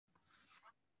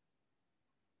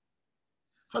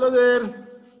Hello there.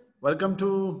 Welcome to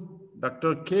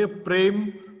Dr. K.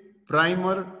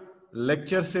 PREM-PRIMER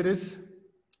lecture series.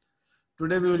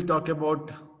 Today we will talk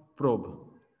about probe.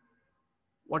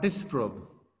 What is probe?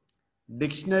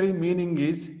 Dictionary meaning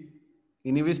is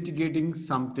investigating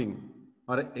something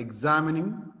or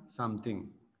examining something.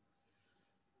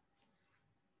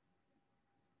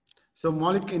 So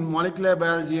in molecular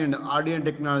biology and RNA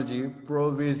technology,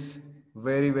 probe is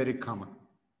very common.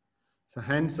 So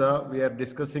hence we are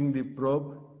discussing the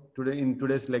probe today in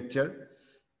today's lecture.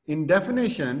 In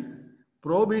definition,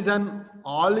 probe is an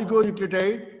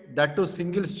oligonucleotide, that to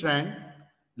single strand,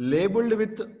 labeled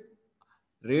with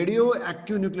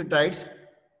radioactive nucleotides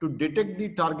to detect the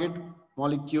target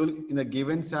molecule in a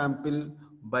given sample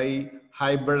by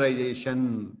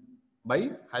hybridization.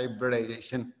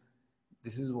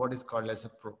 This is what is called as a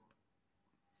probe.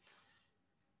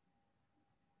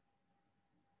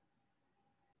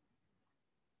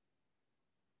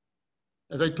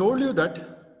 As I told you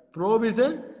that probe is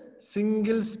a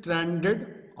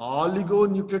single-stranded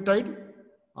oligonucleotide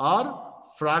or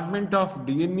fragment of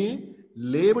DNA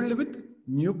labeled with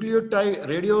nucleotide,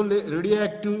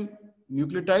 radioactive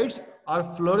nucleotides or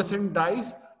fluorescent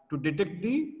dyes to detect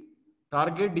the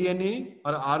target DNA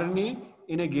or RNA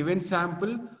in a given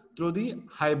sample through the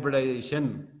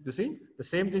hybridization. You see, the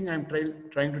same thing I'm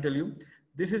trying to tell you.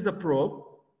 This is the probe.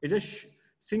 It's a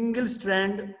single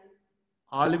strand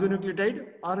oligonucleotide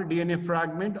or DNA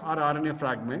fragment or RNA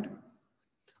fragment,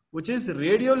 which is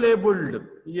radio labeled.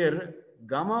 Here,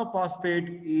 gamma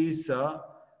phosphate is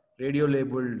radio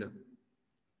labeled.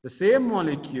 The same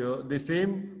molecule, the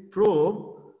same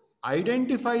probe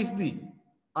identifies the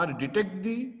or detect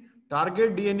the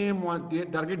target DNA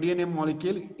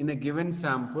molecule in a given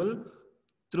sample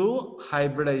through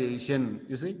hybridization.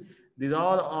 You see, these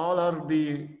all are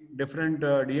the different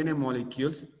DNA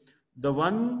molecules. The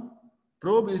one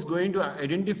probe is going to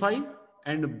identify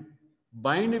and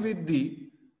bind with the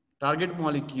target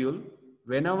molecule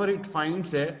whenever it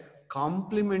finds a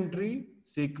complementary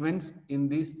sequence in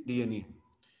this DNA.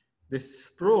 This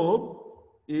probe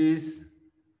is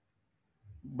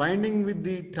binding with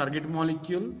the target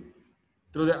molecule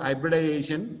through the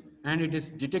hybridization, and it is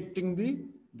detecting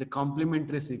the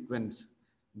complementary sequence.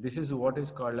 This is what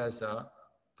is called as a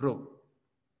probe.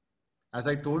 As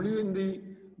I told you in the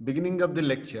beginning of the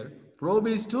lecture, probe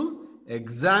is to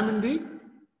examine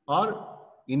or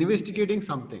investigating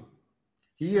something.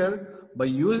 Here, by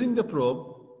using the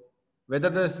probe, whether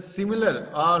the similar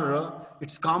or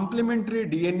its complementary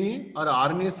DNA or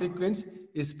RNA sequence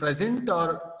is present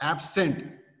or absent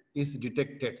is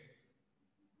detected.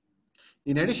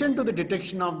 In addition to the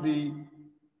detection of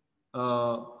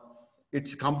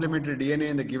its complementary DNA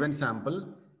in the given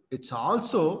sample, it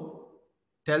also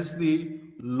tells the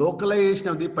localization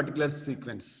of the particular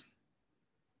sequence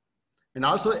and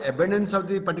also abundance of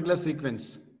the particular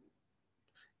sequence,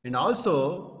 and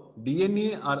also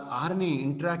DNA or RNA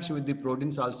interaction with the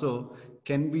proteins also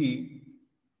can be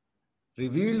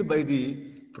revealed by the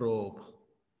probe.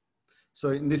 So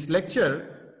in this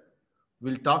lecture,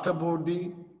 we'll talk about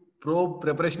the probe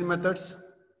preparation methods,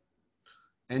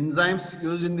 enzymes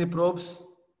used in the probes,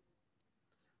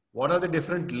 what are the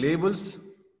different labels,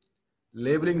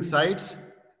 labeling sites,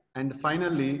 and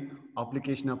finally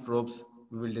application of probes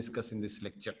we will discuss in this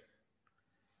lecture.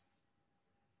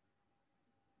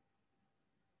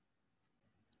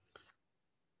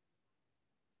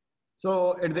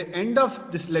 So at the end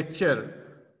of this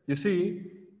lecture, you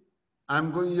see,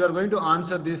 you are going to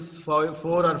answer these 4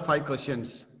 or 5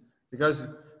 questions, because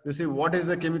you see, what is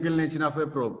the chemical nature of a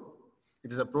probe?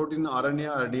 It is a protein, RNA,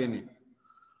 or DNA.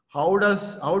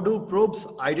 How do probes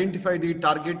identify the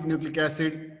target nucleic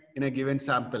acid in a given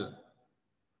sample?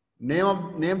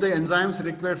 Name the enzymes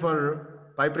required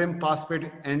for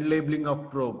pi'-phosphate end labeling of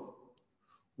probe.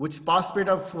 Which phosphate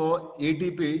of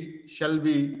ATP shall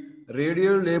be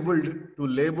radio labeled to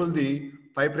label the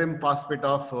pi'-phosphate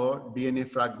of DNA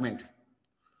fragment?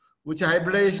 Which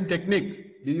hybridization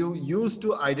technique do you use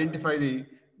to identify the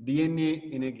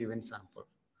DNA in a given sample?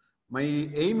 My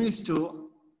aim is to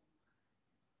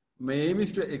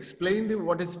explain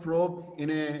what is probe in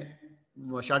a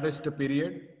shortest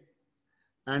period,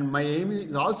 and my aim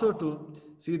is also to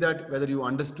see that whether you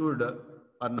understood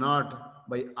or not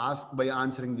by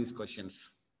answering these questions.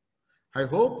 I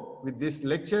hope with this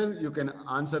lecture you can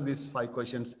answer these 5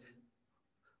 questions,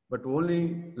 but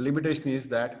only limitation is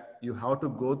that you have to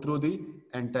go through the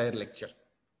entire lecture.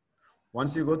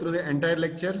 Once you go through the entire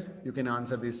lecture, you can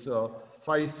answer these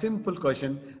 5 simple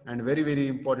questions, and very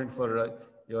important for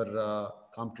your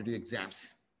competitive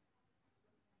exams.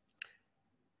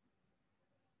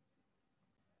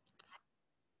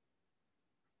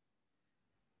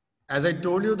 as I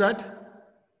told you that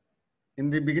in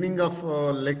the beginning of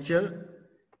lecture,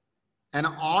 an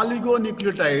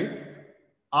oligonucleotide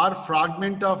or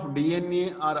fragment of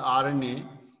DNA or RNA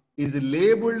is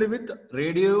labeled with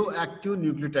radioactive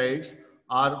nucleotides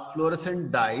or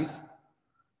fluorescent dyes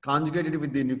conjugated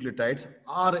with the nucleotides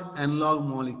or analog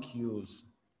molecules.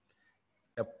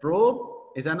 A probe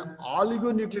is an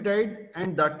oligonucleotide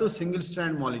and that too single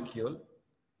strand molecule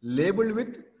labeled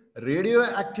with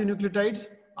radioactive nucleotides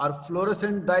or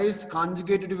fluorescent dyes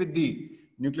conjugated with the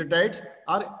nucleotides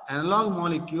or analog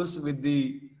molecules with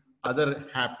the other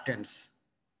haptens.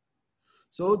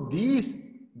 So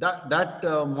that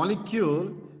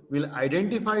molecule will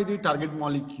identify the target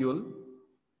molecule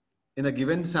in a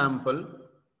given sample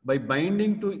by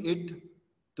binding to it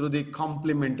through the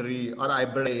complementary or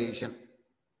hybridization.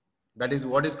 That is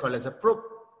what is called as a probe.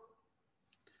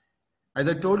 As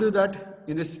I told you that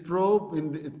in this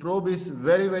probe is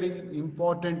very, very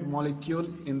important molecule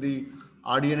in the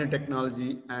RNA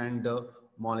technology and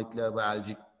molecular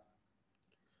biology.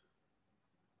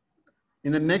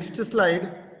 In the next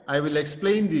slide, I will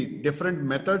explain the different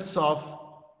methods of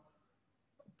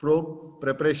probe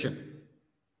preparation.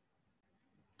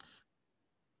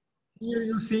 Here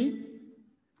you see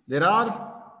there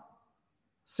are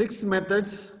 6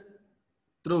 methods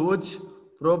through which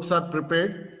probes are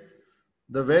prepared.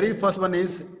 The very first one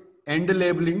is end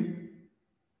labeling.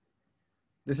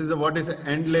 This is what is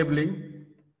end labeling.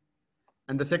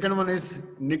 And the second one is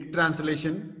nick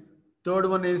translation. Third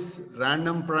one is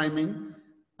random priming.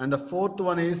 And the fourth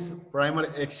one is primer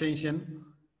extension.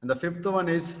 And the fifth one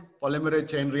is polymerase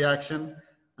chain reaction.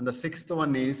 And the sixth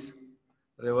one is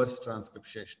reverse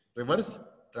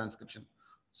transcription.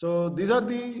 So these are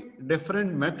the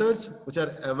different methods which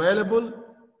are available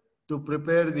to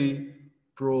prepare the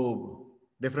probe.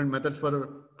 Different methods for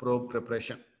probe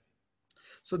preparation.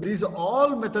 So these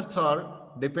all methods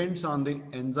depends on the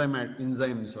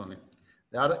enzymes only.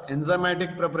 They are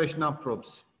enzymatic preparation of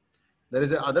probes. There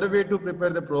is another way to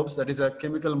prepare the probes, that is a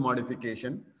chemical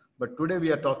modification. But today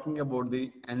we are talking about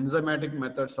the enzymatic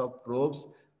methods of probes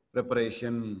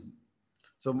preparation.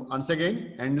 So once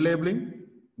again, end labeling,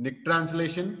 nick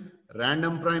translation,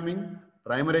 random priming,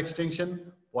 primer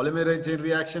extension, polymerase chain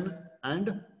reaction,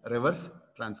 and reverse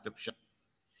transcription.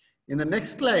 In the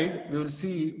next slide, we will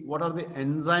see what are the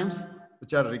enzymes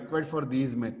which are required for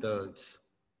these methods.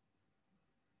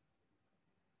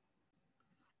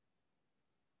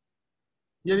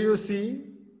 Here you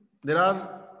see there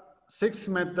are 6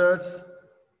 methods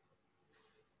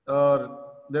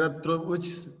there are through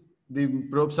which the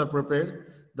probes are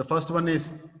prepared. The first one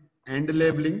is end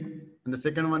labeling, and the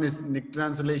second one is nick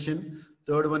translation.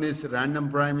 Third one is random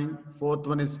priming. Fourth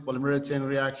one is polymerase chain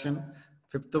reaction.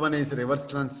 Fifth one is reverse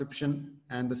transcription,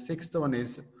 and the sixth one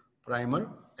is primer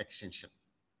extension.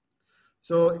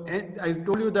 So I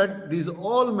told you that these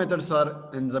all methods are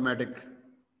enzymatic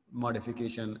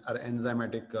modification or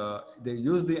enzymatic. They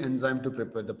use the enzyme to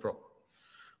prepare the probe.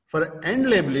 For end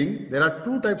labeling, there are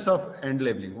 2 types of end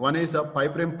labeling. One is a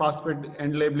pi-prime phosphate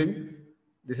end labeling.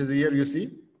 This is here you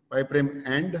see pi-prime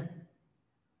end,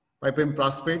 pi-prime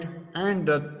phosphate, and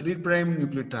 3'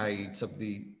 nucleotides of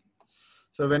the.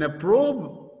 So when a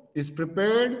probe is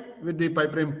prepared with the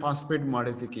pi-prime phosphate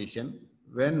modification,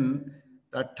 when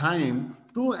that time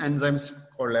 2 enzymes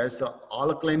called as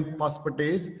alkaline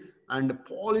phosphatase and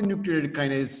polynucleotide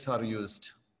kinase are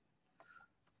used.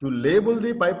 To label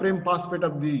the pi-prime phosphate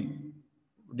of the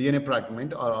DNA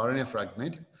fragment or RNA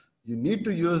fragment, you need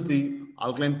to use the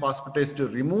alkaline phosphatase to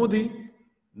remove the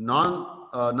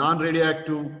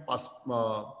non-radioactive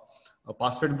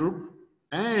phosphate group,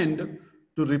 and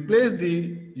to replace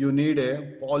you need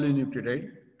a polynucleotide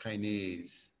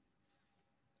kinase.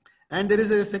 And there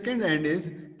is a second end is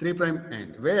 3'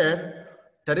 end, where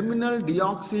terminal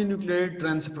deoxynucleotide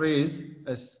transferase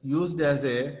is used as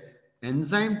a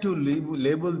enzyme to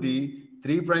label the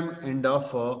 3' end of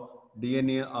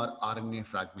DNA or RNA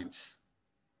fragments.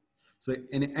 So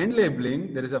in end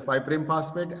labeling, there is a pi'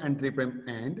 phosphate and 3'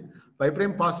 end. Pi'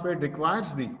 phosphate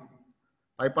requires the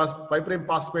pi'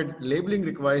 phosphate labeling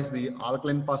requires the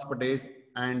alkaline phosphatase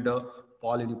and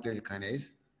polynucleotide kinase.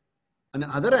 On the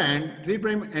other hand, 3'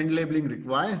 end labeling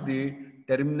requires the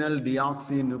terminal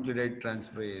deoxynucleotide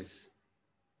transferase.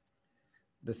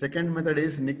 The second method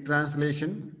is nick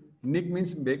translation. Nick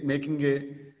means nick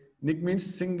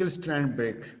means single strand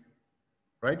break,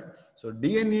 right? So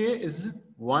DNA is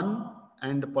 1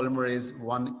 and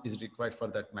polymerase-I is required for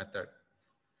that method.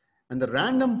 And the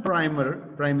random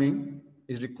priming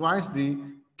requires the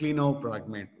Klenow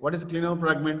fragment. What is Klenow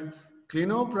fragment?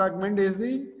 Klenow fragment is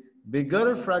the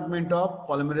bigger fragment of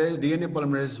DNA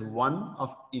polymerase-I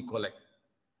of E. coli.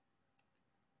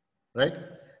 right?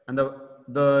 And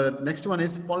the next one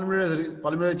is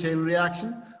polymerase chain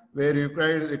reaction, where you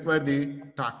require the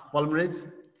Taq polymerase.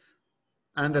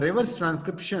 And the reverse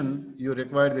transcription, you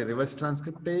require the reverse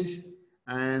transcriptase,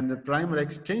 and the primer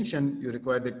extension, you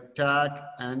require the Taq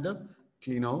and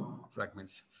Klenow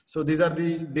fragments. So these are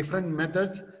the different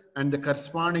methods and the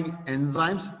corresponding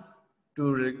enzymes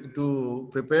to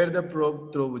prepare the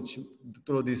probe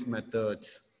through these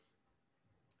methods.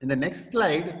 In the next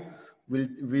slide,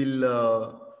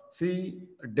 we'll see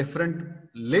different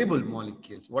label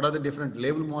molecules. What are the different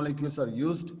label molecules are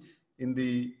used in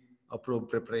the probe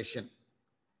preparation?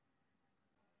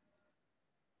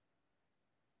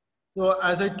 So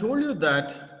as I told you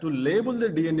that to label the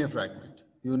DNA fragment,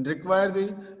 you require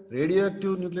the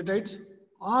radioactive nucleotides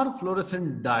or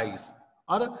fluorescent dyes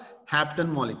or hapten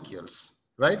molecules,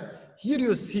 right? Here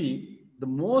you see the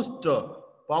most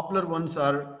popular ones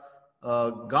are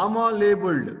gamma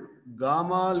labeled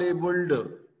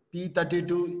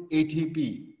P32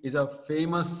 ATP is a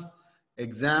famous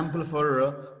example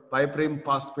for pi-prime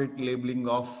phosphate labeling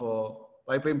of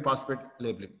pi-prime phosphate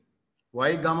labeling.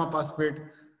 Why gamma phosphate?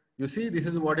 You see, this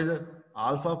is what is a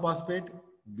alpha phosphate,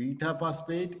 beta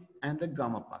phosphate, and the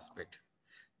gamma phosphate.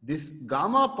 This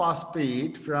gamma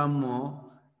phosphate from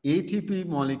ATP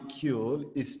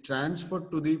molecule is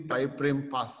transferred to the pi-prime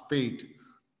phosphate,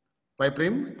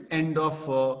 pi-prime end of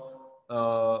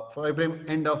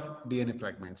DNA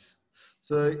fragments.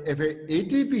 So if a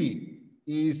ATP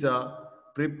is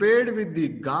prepared with the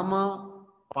gamma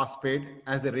phosphate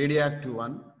as the radioactive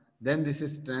one, then this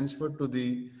is transferred to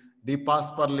the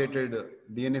dephosphorylated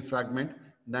DNA fragment,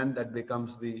 then that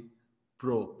becomes the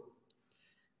probe.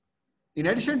 In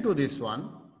addition to this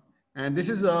one, and this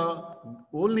is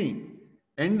only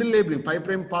end labeling,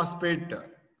 pi-prime phosphate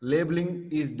labeling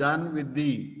is done with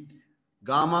the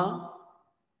gamma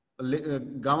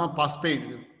phosphate,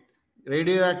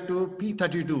 radioactive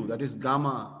P32, that is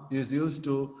gamma, is used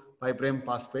to pi-prime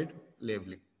phosphate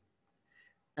labeling.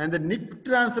 And the Nick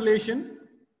translation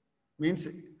means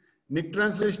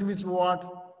what?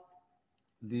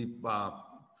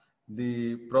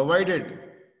 The provided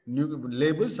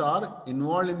labels are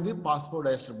involved in the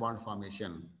phosphodiester bond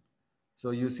formation.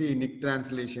 So you see Nick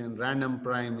translation, random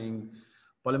priming,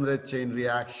 polymerase chain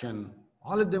reaction,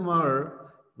 all of them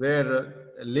are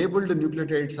where labeled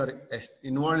nucleotides are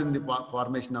involved in the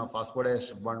formation of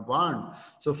phosphodiester bond.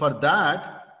 So for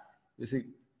that, you see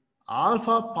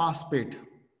alpha phosphate,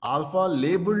 alpha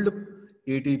labeled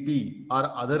ATP or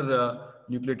other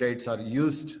nucleotides are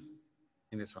used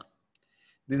in this one.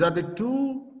 These are the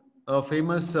two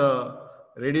famous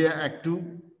radioactive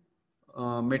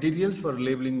materials for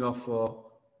labeling of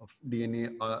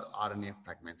DNA or RNA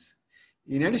fragments.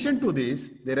 In addition to this,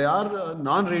 there are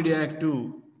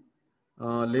non-radioactive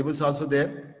labels also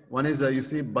there. One is you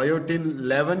see biotin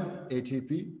 11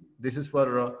 ATP. This is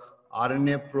for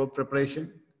RNA probe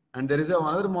preparation. And there is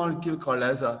another molecule called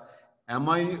as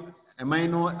amino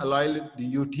allyl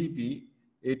DUTP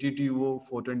ATTO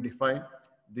 425.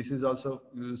 This is also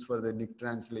used for the Nick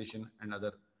translation and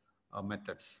other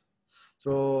methods.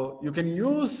 So you can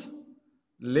use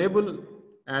label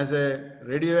as a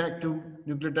radioactive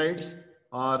nucleotides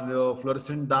or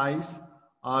fluorescent dyes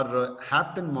or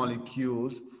hapten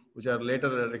molecules, which are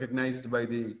later recognized by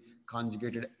the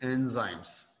conjugated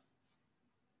enzymes.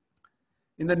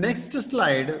 In the next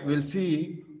slide, we'll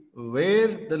see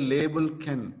where the label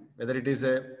can, whether it is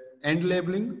a end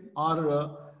labeling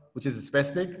or which is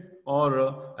specific or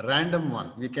a random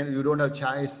one. You don't have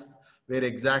choice where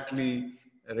exactly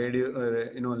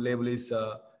label is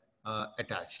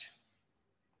attached.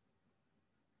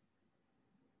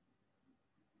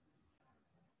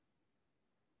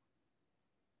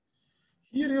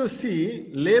 Here you see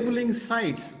labeling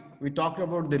sites. We talked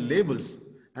about the labels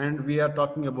and we are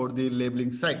talking about the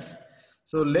labeling sites.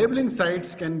 So labeling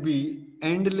sites can be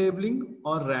end labeling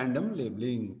or random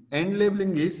labeling. End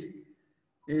labeling is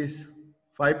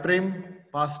 5'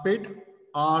 phosphate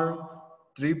or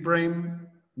 3'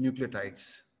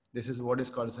 nucleotides. This is what is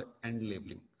called as end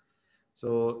labeling.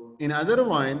 So in other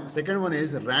one, second one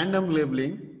is random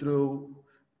labeling through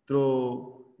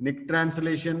Nick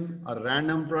translation or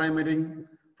random priming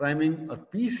or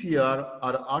PCR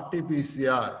or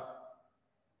RT-PCR,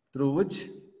 through which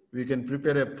we can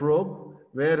prepare a probe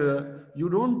where you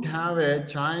don't have a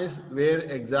choice where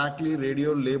exactly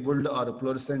radio labeled or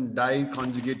fluorescent dye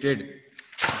conjugated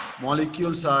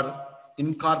molecules are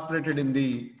incorporated in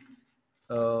the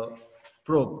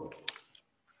probe.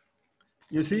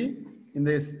 You see, in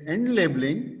this end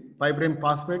labeling, 5'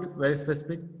 phosphate, very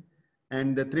specific,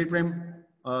 and 3'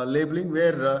 labeling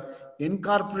where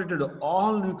incorporated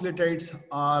all nucleotides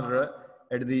are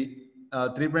at the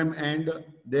 3' end,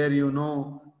 there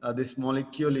this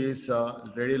molecule is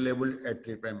radio labeled at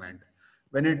 3' end.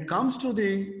 When it comes to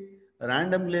the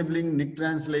random labeling, nick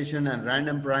translation, and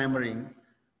random primering,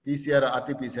 PCR,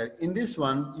 RT-PCR, in this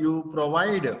one, you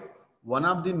provide one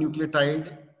of the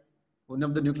nucleotide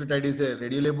is a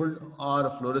radio labeled or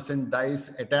fluorescent dyes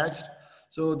attached,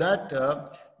 so that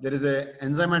there is a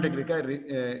enzymatic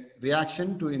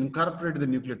reaction to incorporate the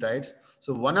nucleotides.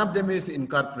 So one of them is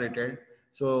incorporated,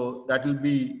 so that will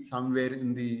be somewhere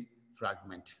in the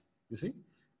fragment. You see,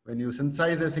 when you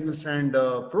synthesize a single strand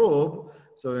probe,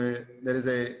 so there is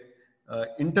a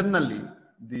internally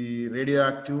the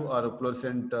radioactive or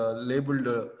fluorescent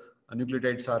labeled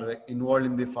nucleotides are involved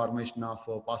in the formation of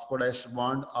phosphodiester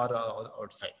bond or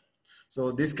outside.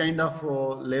 So this kind of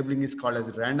labeling is called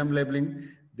as random labeling.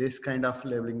 This kind of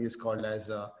labeling is called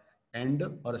as end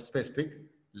or specific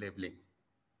labeling.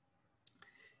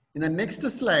 In the next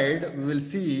slide, we will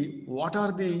see what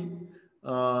are the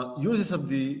uses of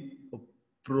the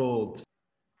probes.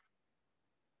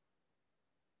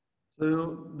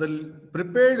 So the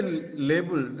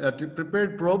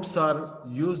prepared probes are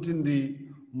used in the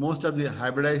most of the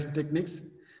hybridization techniques,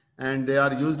 and they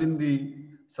are used in the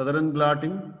southern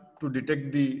blotting to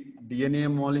detect the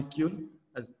DNA molecule,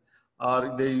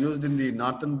 or they used in the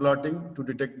northern blotting to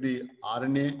detect the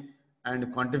RNA and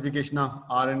quantification of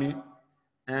RNA,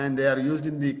 and they are used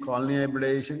in the colony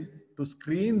hybridization to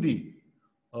screen the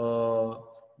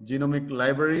genomic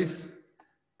libraries,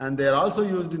 and they are also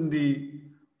used in the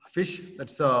fish,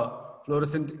 that's a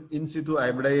fluorescent in situ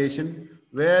hybridization,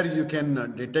 where you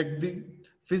can detect the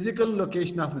physical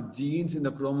location of the genes in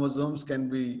the chromosomes can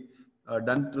be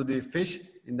done through the fish.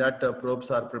 In that probes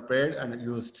are prepared and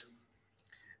used.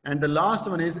 And the last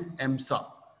one is EMSA.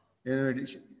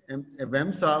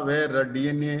 EMSA, where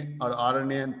DNA or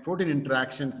RNA and protein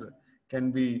interactions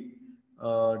can be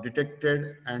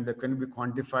detected and can be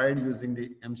quantified using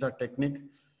the EMSA technique.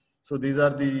 So these are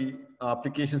the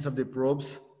applications of the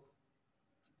probes.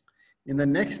 In the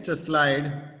next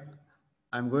slide,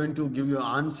 I'm going to give you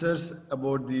answers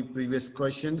about the previous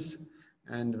questions,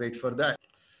 and wait for that.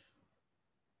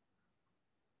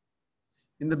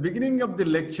 In the beginning of the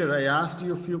lecture, I asked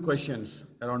you a few questions,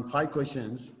 around 5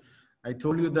 questions. I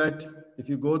told you that if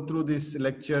you go through this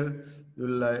lecture,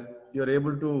 you're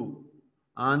able to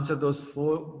answer those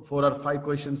four or 5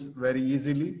 questions very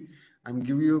easily. I'm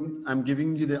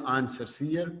giving you the answers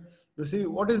here. You see,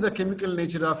 what is the chemical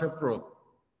nature of a probe?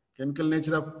 Chemical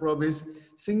nature of probe is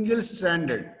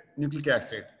single-stranded nucleic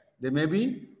acid. They may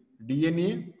be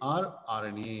DNA or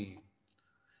RNA.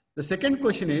 The second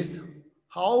question is,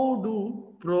 how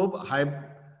do probe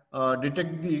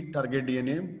detect the target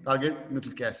DNA, target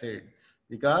nucleic acid?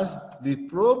 Because the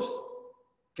probes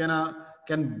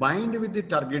can bind with the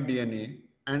target DNA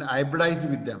and hybridize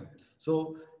with them.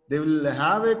 So they will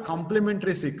have a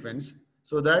complementary sequence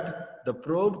so that the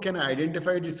probe can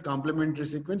identify its complementary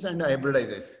sequence and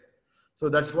hybridizes. So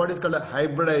that's what is called a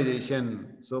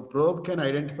hybridization. So probe can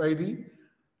identify the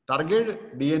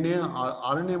target DNA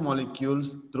or RNA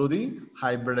molecules through the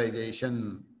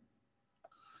hybridization.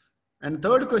 And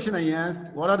third question I asked,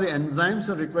 what are the enzymes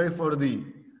required for the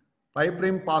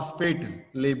pi'-phosphate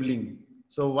labeling?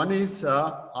 So one is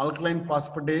alkaline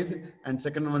phosphatase and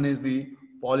second one is the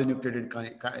polynucleotide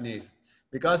kinase.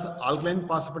 Because alkaline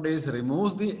phosphatase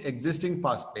removes the existing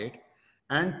phosphate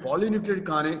and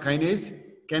polynucleotide kinase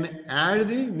can add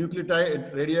the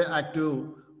nucleotide radioactive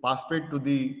phosphate to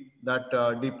that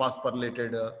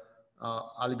dephosphorylated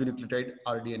oligonucleotide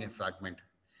or DNA fragment.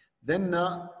 Then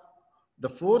the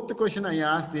fourth question I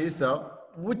asked is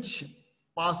which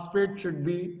phosphate should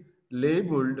be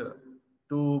labeled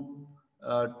to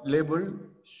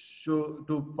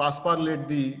phosphorylate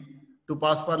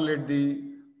the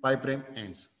pi'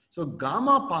 ends. So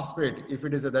gamma phosphate, if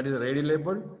it is that is radio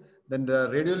labeled, then the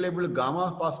radio labeled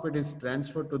gamma phosphate is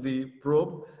transferred to the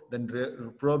probe, then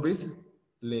probe is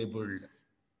labeled.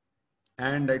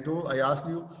 And I asked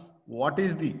you, what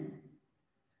is the,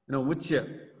 which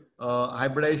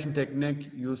hybridization technique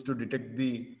used to detect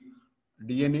the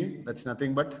DNA? That's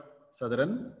nothing but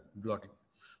southern blotting.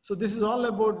 So this is all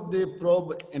about the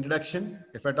probe introduction.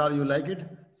 If at all you like it,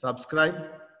 subscribe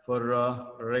for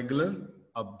regular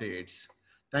updates.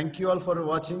 Thank you all for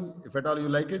watching. If at all you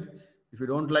like it, if you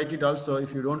don't like it also,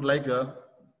 if you don't like,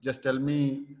 just tell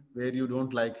me where you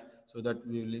don't like so that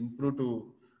we will improve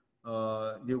to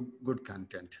give good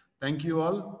content. Thank you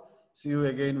all. See you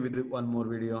again with one more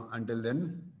video. Until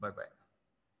then, bye-bye.